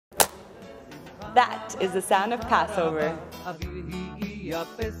That is the sound of Passover.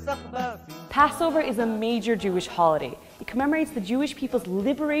 Passover is a major Jewish holiday. It commemorates the Jewish people's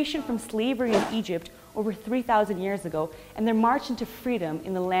liberation from slavery in Egypt over 3,000 years ago and their march into freedom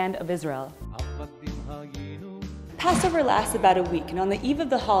in the land of Israel. Passover lasts about a week, and on the eve of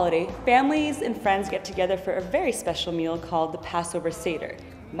the holiday, families and friends get together for a very special meal called the Passover Seder.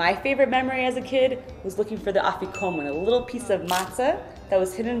 My favorite memory as a kid was looking for the afikomen, a little piece of matzah that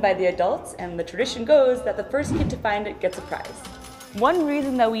was hidden by the adults, and the tradition goes that the first kid to find it gets a prize. One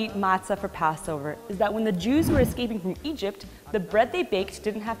reason that we eat matzah for Passover is that when the Jews were escaping from Egypt, the bread they baked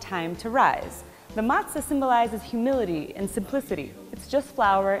didn't have time to rise. The matzah symbolizes humility and simplicity. It's just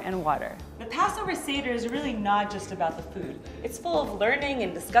flour and water. The Passover Seder is really not just about the food. It's full of learning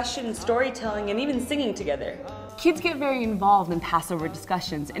and discussion, storytelling, and even singing together. Kids get very involved in Passover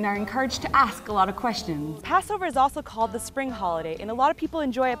discussions and are encouraged to ask a lot of questions. Passover is also called the spring holiday, and a lot of people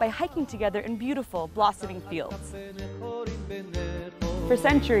enjoy it by hiking together in beautiful, blossoming fields. For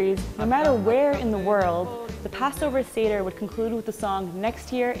centuries, no matter where in the world, the Passover Seder would conclude with the song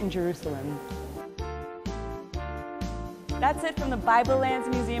 "Next Year in Jerusalem." That's it from the Bible Lands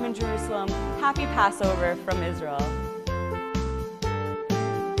Museum in Jerusalem. Happy Passover from Israel.